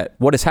can look at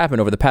what has happened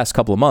over the past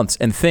couple of months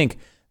and think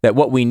that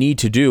what we need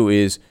to do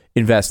is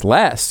invest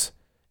less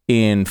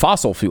in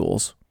fossil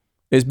fuels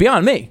is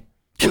beyond me.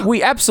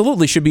 We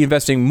absolutely should be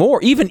investing more.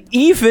 Even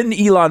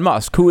Elon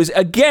Musk, who is,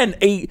 again,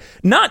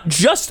 not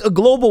just a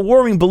global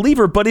warming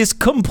believer, but is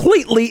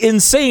completely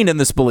insane in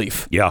this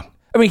belief. Yeah.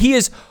 I mean, he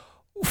is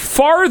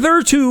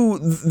farther to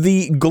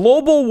the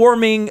global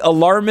warming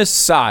alarmist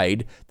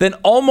side than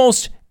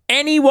almost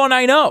anyone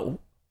I know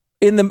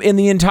in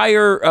the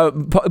entire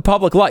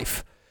public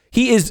life.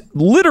 He is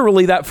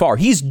literally that far.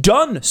 He's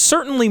done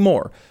certainly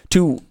more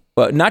to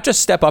not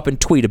just step up and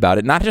tweet about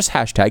it, not just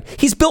hashtag.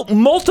 He's built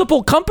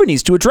multiple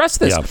companies to address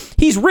this. Yeah.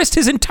 He's risked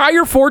his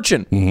entire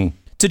fortune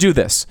to do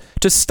this,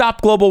 to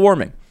stop global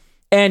warming.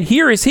 And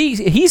here is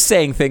he's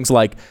saying things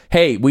like,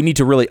 hey, we need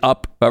to really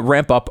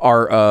ramp up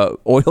our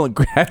oil and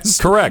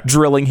gas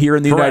drilling here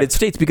in the United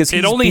States because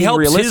it only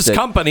helps his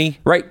company.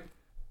 Right.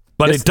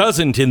 But it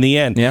doesn't in the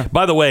end. Yeah.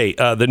 By the way,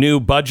 the new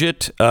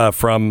budget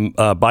from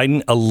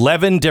Biden,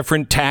 11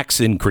 different tax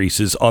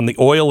increases on the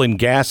oil and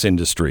gas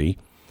industry,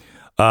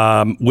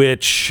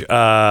 which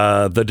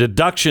the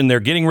deduction, they're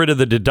getting rid of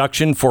the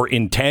deduction for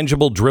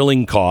intangible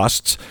drilling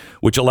costs,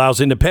 which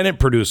allows independent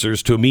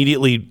producers to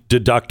immediately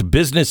deduct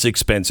business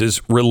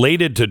expenses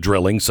related to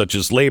drilling, such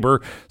as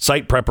labor,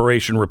 site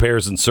preparation,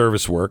 repairs, and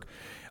service work.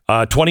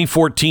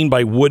 2014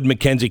 by Wood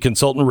Mackenzie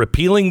Consultant,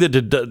 repealing the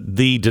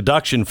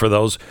deduction for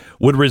those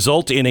would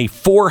result in a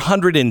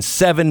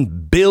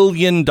 $407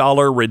 billion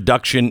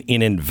reduction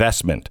in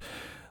investment.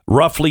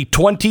 Roughly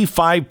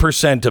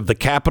 25% of the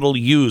capital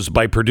used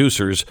by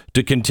producers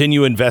to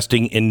continue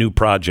investing in new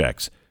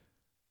projects.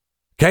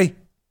 Okay?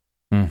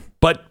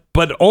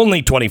 But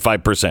only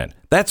 25%.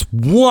 That's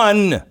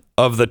one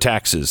of the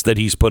taxes that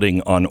he's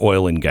putting on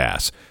oil and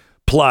gas,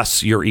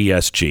 plus your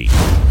ESG.